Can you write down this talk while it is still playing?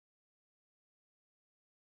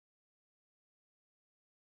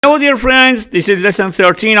Hello dear friends, this is lesson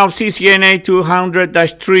 13 of CCNA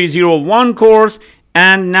 200-301 course,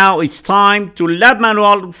 and now it's time to lab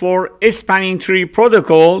manual for spanning tree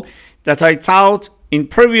protocol that I taught in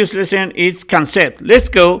previous lesson. Its concept. Let's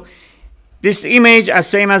go. This image is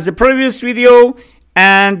same as the previous video,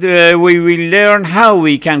 and we will learn how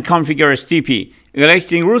we can configure STP.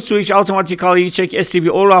 Electing root switch automatically, check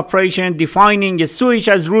STP all operation, defining a switch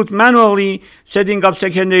as root manually, setting up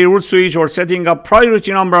secondary root switch or setting up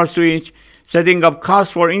priority number switch, setting up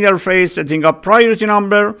cost for interface, setting up priority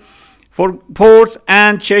number for ports,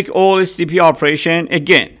 and check all STP operation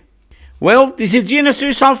again. Well, this is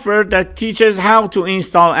GNS3 software that teaches how to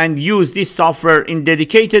install and use this software in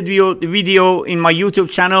dedicated video in my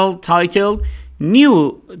YouTube channel titled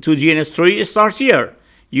New to GNS3 Start Here.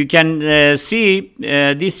 You can see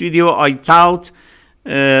this video I taught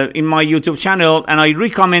in my YouTube channel, and I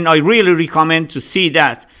really recommend to see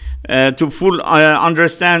that to full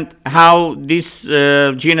understand how this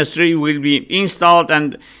GNS3 will be installed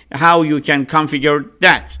and how you can configure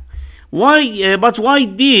that. But why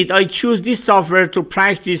did I choose this software to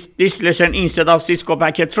practice this lesson instead of Cisco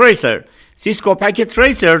Packet Tracer? Cisco Packet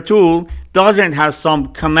Tracer tool doesn't have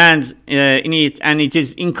some commands in it, and it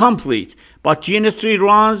is incomplete. But GNS3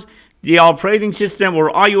 runs the operating system or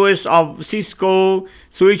iOS of Cisco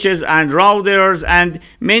switches and routers and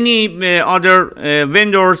many other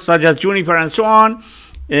vendors such as Juniper and so on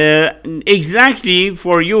exactly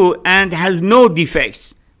for you and has no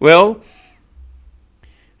defects. Well,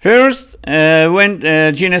 first, when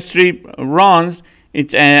GNS3 runs,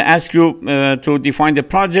 it asks you to define the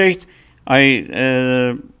project. I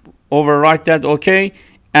overwrite that, okay,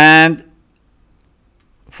 and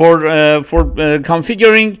for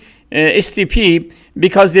configuring STP,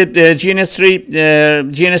 because the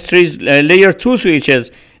GNS3's layer 2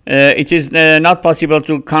 switches, it is not possible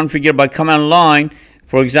to configure by command line.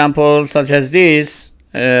 For example, such as this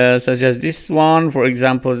one, for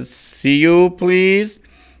example, CU please,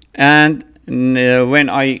 and when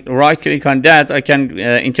I right click on that, I can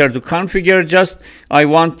enter to configure. Just I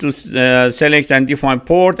want to select and define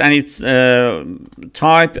port and its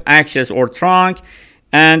type, access or trunk,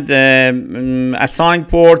 and assigned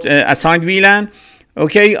port, assigned VLAN.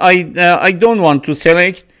 Okay, I don't want to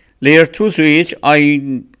select layer 2 switch.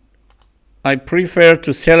 I prefer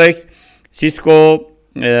to select Cisco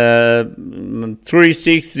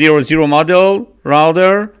 3600 model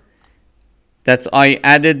router that I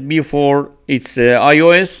added before its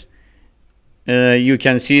iOS. You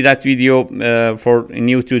can see that video for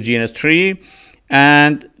new to GNS3,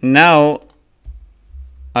 and now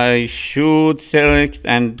I should select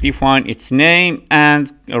and define its name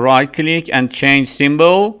and right click and change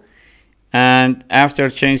symbol, and after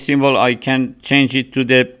change symbol I can change it to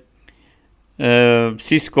the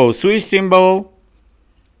Cisco switch symbol.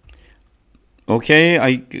 Okay,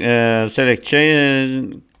 I select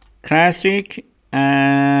classic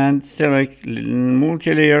and select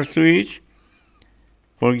multi-layer switch,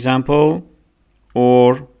 for example,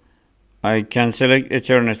 or I can select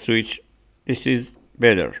Ethernet switch. This is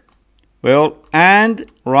better. Well, and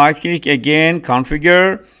right click again,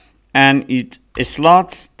 configure, and it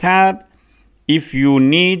slots tab. If you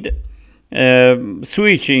need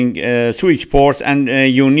switching switch ports and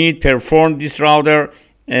you need perform this router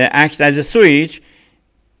act as a switch,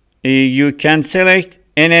 you can select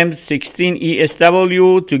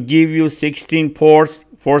NM16ESW to give you 16 ports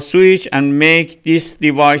for switch and make this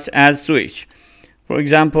device as switch. For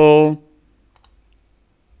example,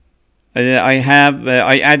 I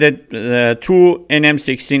added two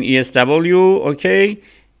NM16ESW, okay,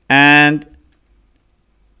 and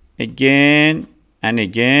again and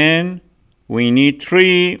again we need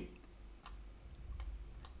 3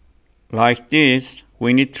 like this.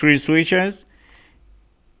 We need 3 switches.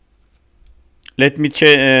 Let me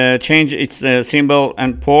change its symbol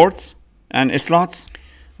and ports and slots.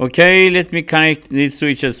 Okay, let me connect these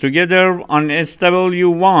switches together. On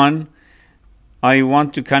SW1, I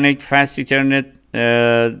want to connect fast Ethernet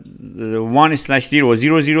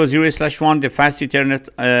 1/0/000/1, the fast Ethernet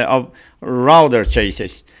of router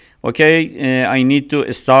chases. Okay, I need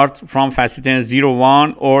to start from fast Ethernet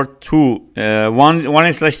 0/1 or 2,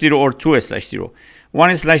 1/0 or 2/0.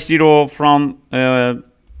 1/0 from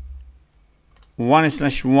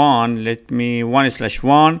 1/1, let me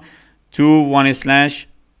 1/1 to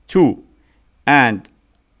 1/2, and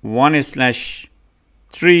 1/3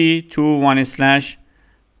 to 1/3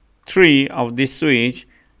 of this switch,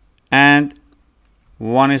 and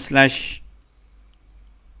 1/1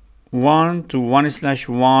 to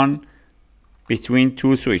 1/1 between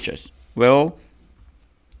 2 switches. Well,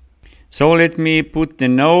 so let me put the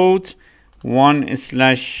node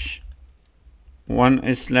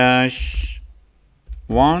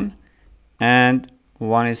 1/1 and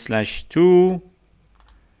 1/2,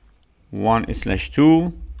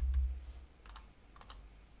 1/2,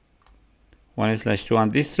 1/2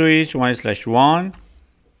 on this switch, 1/1,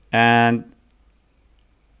 and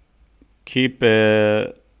keep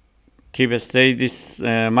stay this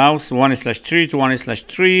mouse 1/3 to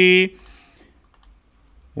 1/3,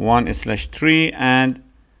 1/3 and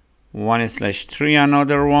 1/3,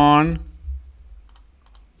 another one,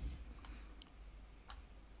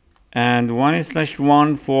 and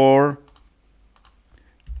 1/1 for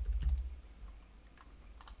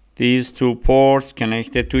these two ports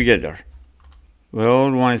connected together.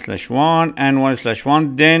 Well, 1/1 and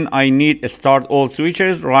 1/1. Then I need start all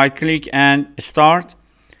switches. Right click and start.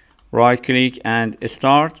 Right click and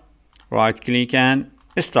start. Right click and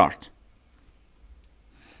start.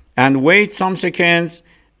 And wait some seconds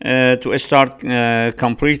to start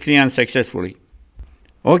completely and successfully.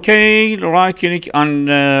 Okay, right click on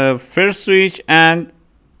the first switch and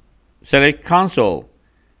select console.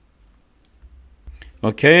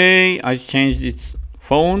 Okay, I changed its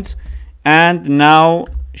phones, and now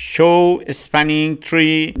show spanning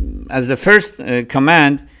tree as the first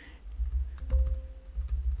command.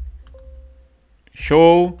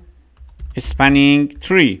 Show spanning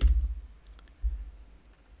tree.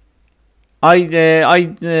 I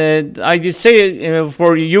did say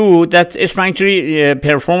for you that spanning tree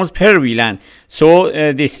performs per VLAN. So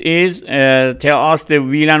this is tell us the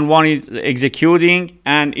VLAN 1 is executing,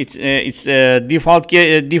 and it's default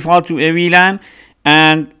VLAN,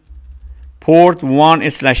 and port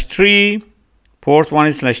 1/3, port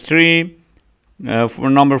 1/3 for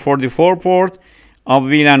number 44 port of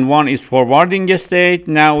VLAN 1 is forwarding state.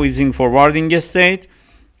 Now is in forwarding state,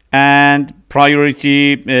 and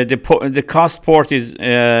priority the cost port is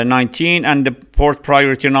 19, and the port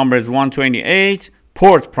priority number is 128.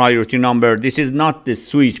 Port priority number, this is not the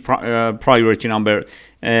switch priority number,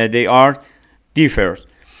 they are differs.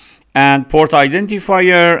 And port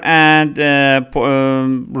identifier and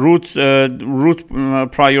root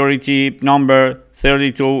priority number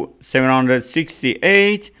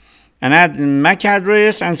 32,768, and add MAC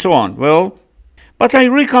address and so on. Well, but I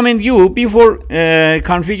recommend you, before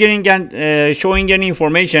configuring and showing any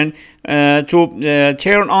information, to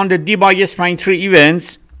turn on the debug spanning tree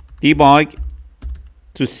events, debug,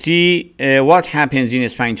 to see what happens in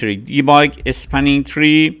spanning tree. Debug spanning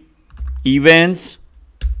tree events.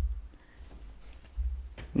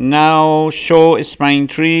 Now show spanning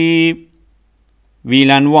tree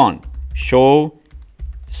VLAN 1. Show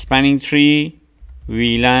spanning tree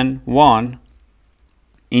VLAN 1.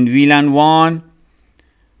 In VLAN 1,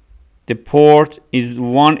 the port is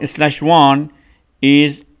 1/1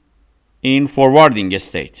 is in forwarding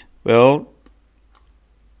state. Well,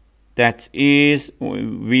 that is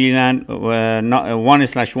VLAN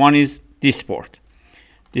 1/1 is this port.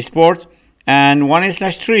 This port, and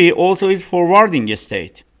 1/3 also is forwarding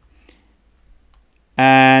state.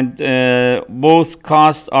 And both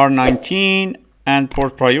costs are 19 and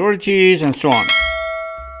port priorities and so on.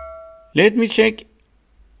 Let me check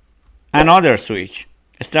another switch.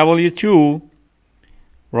 SW2,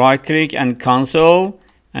 right click and console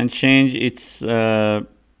and change its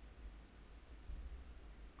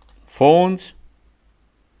phones,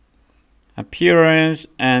 appearance,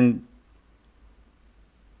 and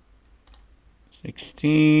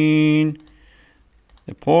 16,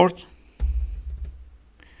 the port.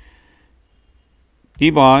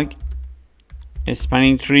 Debug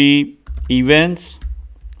spanning tree events.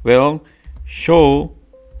 Well, show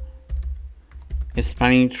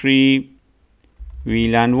spanning tree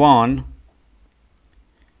VLAN 1.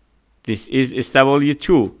 This is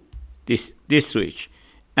SW2, this switch.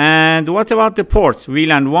 And what about the ports?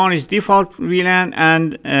 VLAN 1 is default VLAN,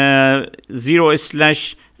 and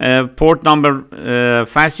 0/ port number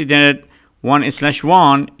fast Ethernet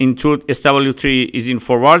 1/1 into SW3 is in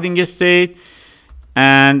forwarding state,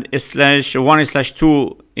 and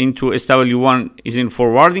 /1/2 into SW1 is in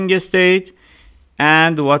forwarding state.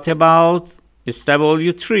 And what about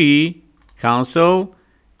SW3 console?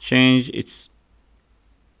 Change its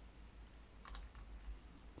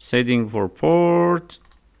setting for port.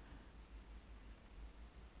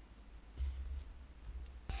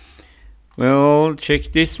 Well,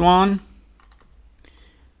 check this one.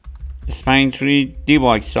 Spanning tree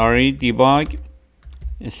debug, debug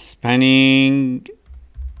spanning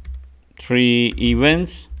tree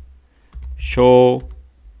events. Show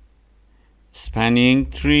spanning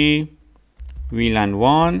tree VLAN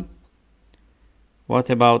 1. What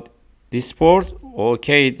about this port?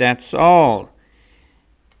 Okay, that's all.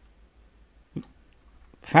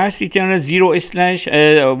 fast Ethernet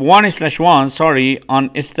 1/1, sorry, on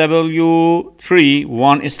SW3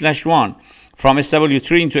 1/1 from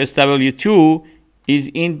SW3 into SW2 is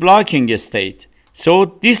in blocking state. So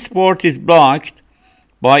this port is blocked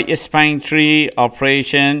by spanning tree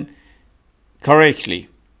operation correctly.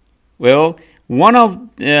 Well, one of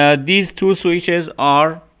these two switches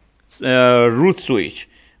are root switch,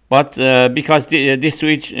 but because this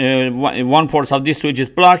switch, one port of this switch is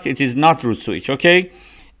blocked, it is not root switch, okay?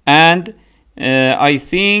 And I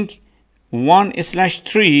think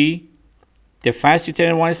 1/3, the fast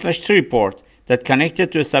Ethernet 1/3 port that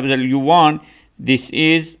connected to SW1, this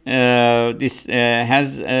has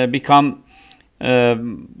become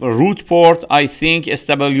root port. I think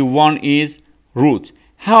SW1 is root.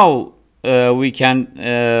 How we can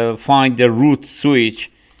find the root switch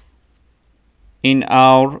in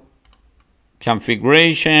our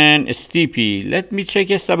configuration STP? Let me check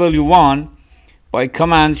SW1 by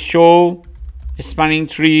command show spanning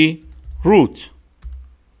tree root.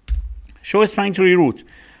 Show spanning tree root.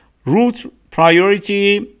 Root priority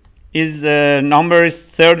is number is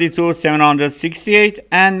 32768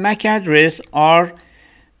 and MAC address are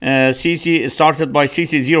started by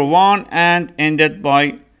CC01 and ended by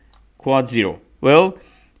quad 0. Well,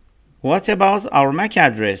 what about our MAC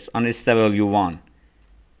address on SW1?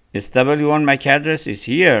 SW1 MAC address is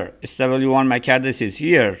here. SW1 MAC address is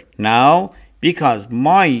here. Now, because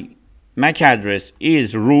my MAC address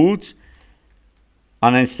is root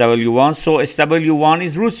on SW1, so SW1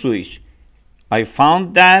 is root switch. I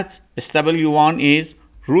found that SW1 is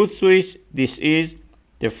root switch. This is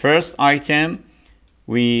the first item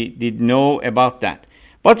we did know about that.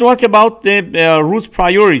 But what about the root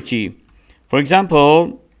priority? For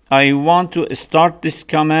example, I want to start this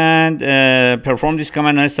command, perform this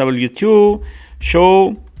command on SW2,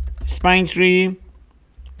 show spanning tree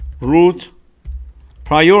root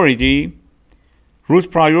priority.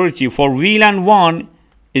 Root priority for VLAN 1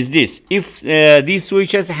 is this. If these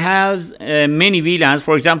switches has many VLANs,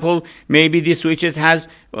 for example, maybe these switches has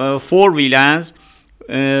 4 VLANs,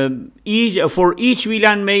 for each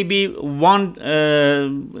VLAN maybe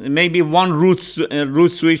one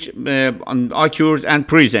root switch occurs and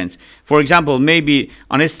present. For example, maybe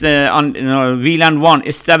on VLAN 1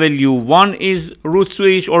 SW1 is root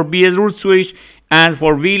switch or be a root switch, and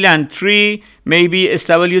for VLAN 3 maybe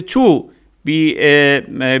SW2 be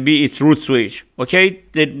its root switch. Okay,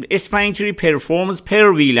 the spanning tree performs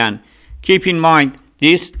per VLAN. Keep in mind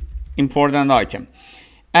this important item.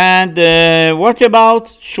 And what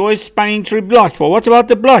about show spanning tree block port? What about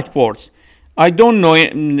the block ports? I don't know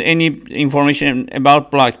any information about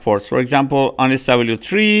block ports. For example, on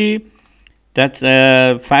SW3, that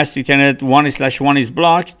fast Ethernet 1/1 is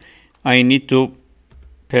blocked. I need to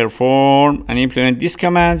perform and implement this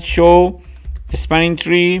command: show spanning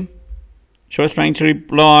tree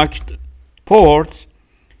blocked ports.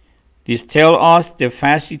 This tells us the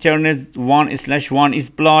fast Ethernet 1/1 is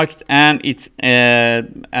blocked and it's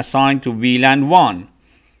assigned to VLAN 1.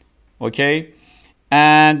 Okay,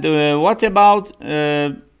 and what about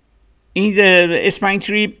in the spanning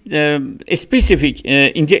tree specific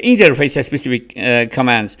in the interface specific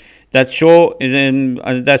commands that show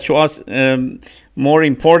us more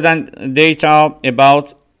important data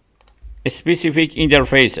about specific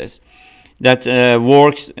interfaces that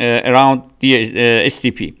works around the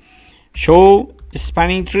STP. Show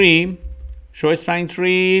spanning tree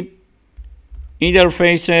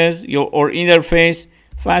interfaces or interface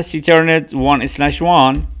fast Ethernet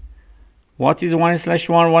 1/1. What is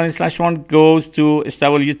 1/1? 1/1 goes to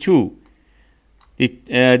SW2.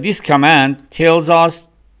 This command tells us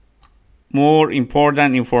more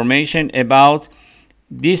important information about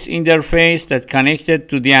this interface that connected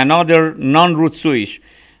to the another non-root switch.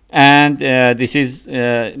 And this is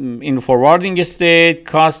in forwarding state,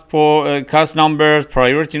 cost numbers,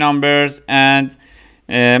 priority numbers, and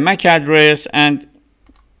MAC address, and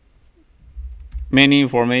many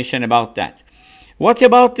information about that. What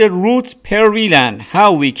about the root per VLAN?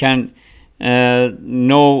 How we can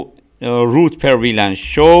know root per VLAN?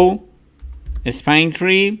 Show spanning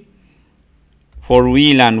tree for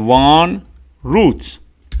VLAN 1 root.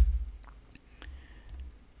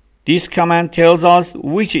 This command tells us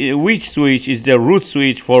which switch is the root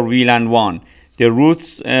switch for VLAN 1. The root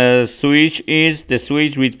switch is the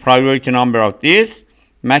switch with priority number of this,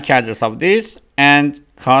 MAC address of this, and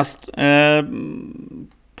cost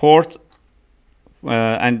port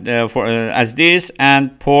as this,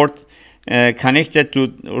 and port connected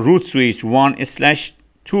to root switch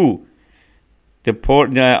 1/2. The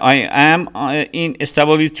port I am in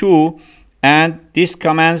SW2, and these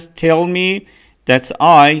commands tell me that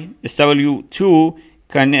SW2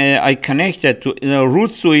 I connected to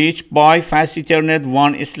root switch by fast Ethernet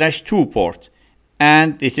 1/2 port.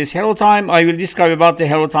 And this is hello time. I will describe about the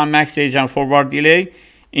hello time max age and forward delay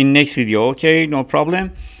in next video. Okay, no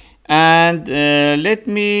problem. And let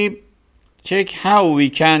me check how we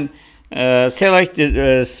can select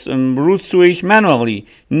the root switch manually.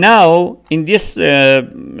 Now in this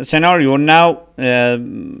scenario, now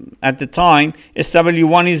at the time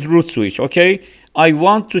SW1 is root switch. Okay, I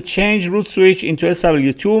want to change root switch into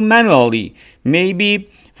SW2 manually. Maybe,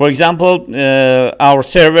 for example, our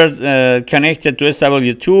servers connected to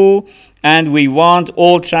SW2, and we want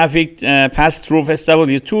all traffic pass through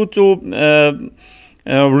SW2 to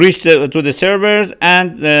reach to the servers,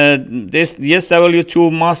 and this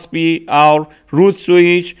SW2 must be our root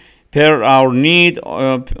switch per our need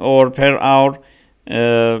or per our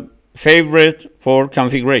favorite for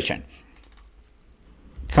configuration.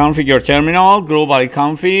 Configure terminal, globally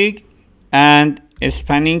config, and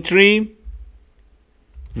spanning tree,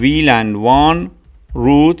 VLAN 1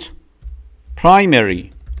 root primary.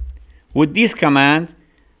 With this command,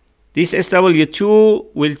 this SW2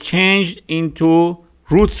 will change into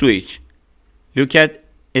root switch. Look at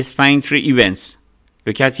spanning tree events.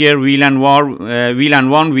 Look at here, VLAN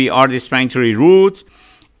 1 we are the spanning tree root,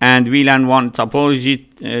 and VLAN 1 topology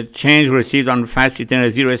change received on fast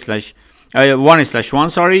Ethernet 1/1,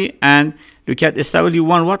 sorry. And look at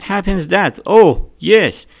SW1, what happens that? Oh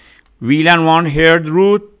yes, VLAN 1 heard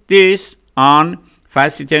root this on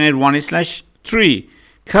fast Ethernet 1/3.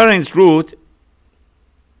 Current root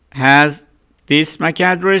has this MAC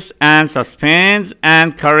address and suspends,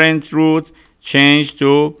 and current root change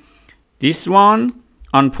to this one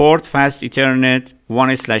on port fast Ethernet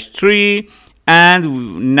 1/3,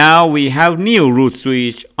 and now we have new root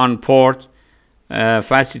switch on port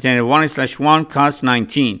fast Ethernet 1/1 cost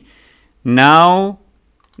 19. Now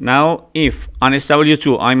if on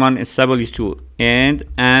SW2, I'm on SW2,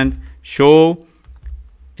 and show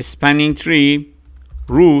spanning tree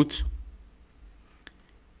root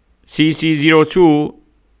CC02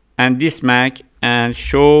 and this MAC, and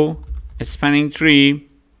show a spanning tree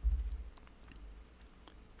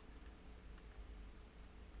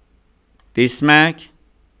this MAC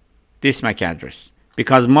address.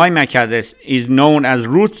 Because my MAC address is known as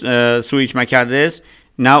root switch MAC address,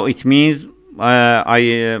 now it means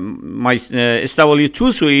my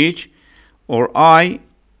SW2 switch, or I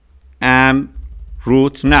am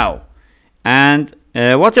root now. And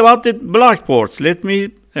what about the blocked ports? Let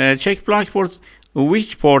me check blocked ports.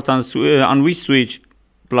 Which port on which switch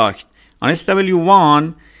blocked? On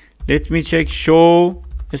SW1, let me check show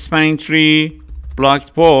spanning tree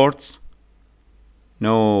blocked ports.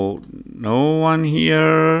 No one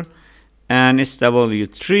here. And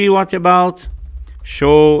SW3, what about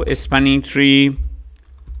show spanning tree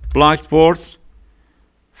blocked ports?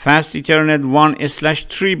 Fast Ethernet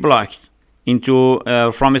 1/3 blocked into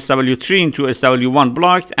from SW3 into SW1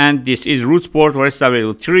 blocked, and this is root port for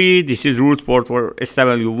SW3, this is root port for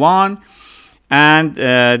SW1, and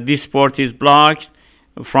this port is blocked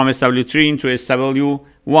from SW3 into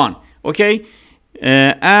SW1. Okay,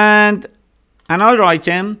 and another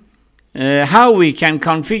item, how we can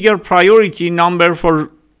configure priority number for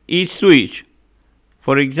each switch.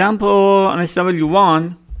 For example, on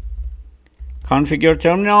SW1, configure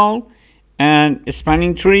terminal and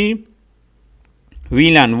spanning tree,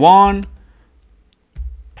 VLAN 1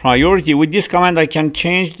 priority. With this command, I can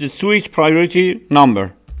change the switch priority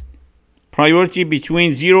number. Priority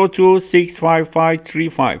between 0 to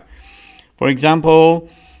 65535. For example,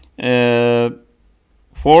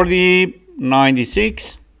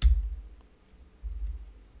 4096,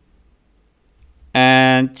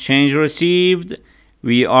 and change received.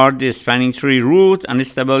 We are the spanning tree root and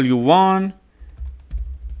SW1.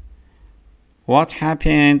 What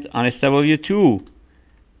happened on SW2?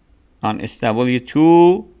 On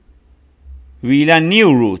SW2, VLAN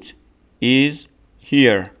new root is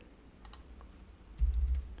here,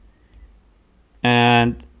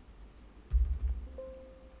 and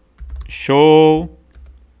show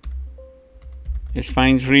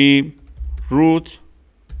spanning tree root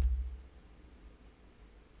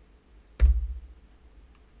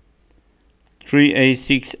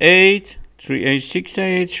 (3A68)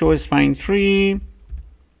 show spanning tree.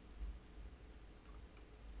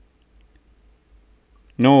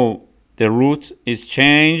 No, the root is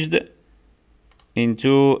changed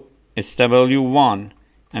into SW1,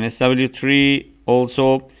 and SW3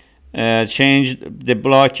 also changed the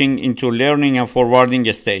blocking into learning and forwarding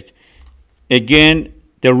state. Again,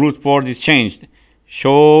 the root port is changed.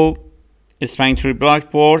 Show spanning tree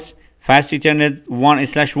blocked ports. Fast Ethernet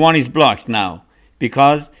 1/1 is blocked now,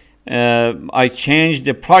 because I changed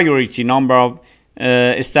the priority number of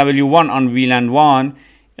SW1 on VLAN 1.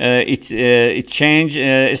 It changed,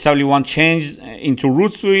 SW1 changed into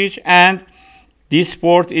root switch, and this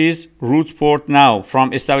port is root port now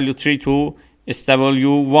from SW3 to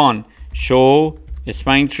SW1. Show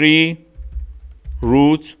spanning tree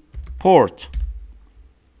root port.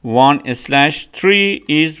 1/3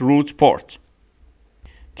 is root port.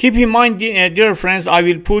 Keep in mind, dear friends, I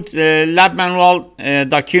will put lab manual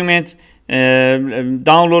document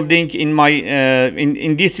download link in my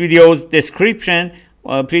in this video's description.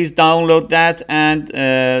 Please download that, and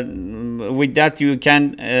with that you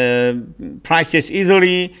can practice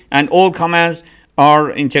easily, and all commands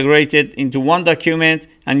are integrated into one document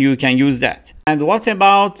and you can use that. And what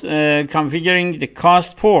about configuring the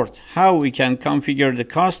cast port? How we can configure the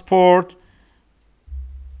cast port?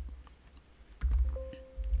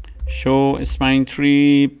 Show spanning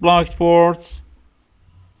tree blocked ports.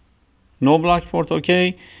 No blocked port,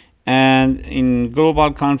 okay. And in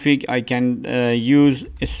global config, I can use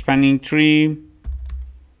a spanning tree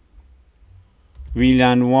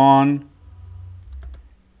VLAN 1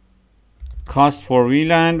 cast for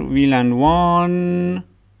VLAN 1.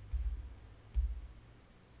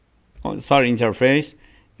 Oh, sorry, interface.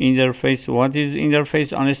 What is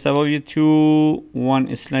interface on SW2?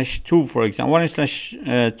 1/2, for example.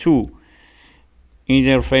 1/2.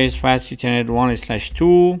 Interface fast Ethernet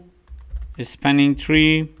 1/2. Spanning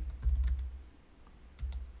tree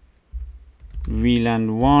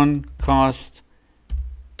VLAN 1 cast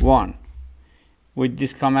 1. With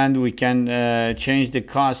this command we can change the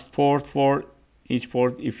cast port for each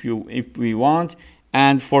port if we want.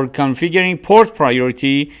 And for configuring port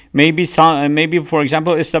priority, maybe for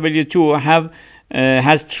example SW2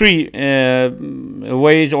 has 3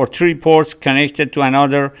 ways or 3 ports connected to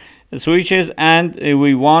another switches, and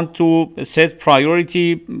we want to set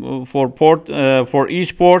priority for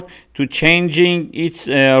each port to changing its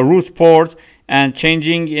root port and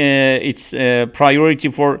changing its priority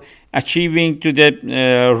for achieving to the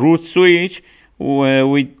root switch.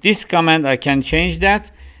 With this command I can change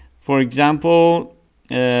that. For example,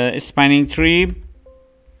 spanning tree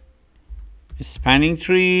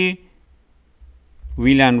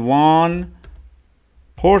VLAN 1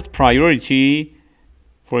 port priority,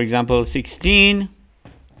 for example 16,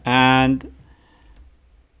 and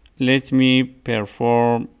let me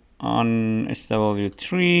perform on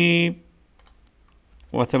SW3.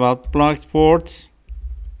 What about blocked ports?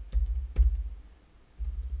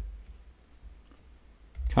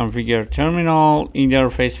 Configure terminal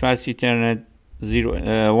interface fast Ethernet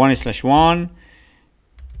 1/1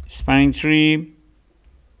 spanning tree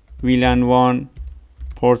VLAN 1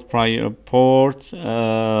 port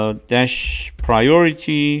dash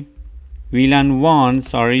priority VLAN 1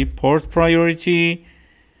 port priority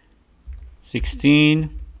 16,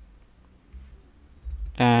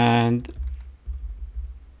 and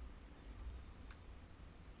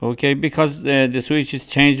okay, because the switch is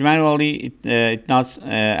changed manually, it not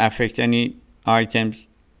affect any items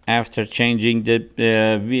after changing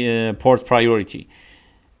the port priority.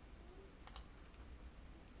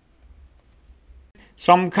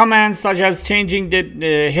 Some commands such as changing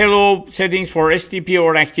the hello settings for STP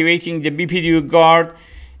or activating the BPDU guard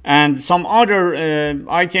and some other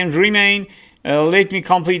items remain. Let me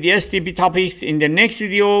complete the STP topics in the next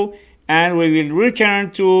video, and we will return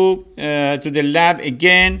to the lab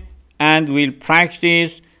again and we'll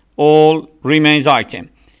practice all remains item.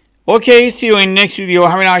 Okay, see you in next video.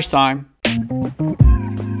 Have a nice time.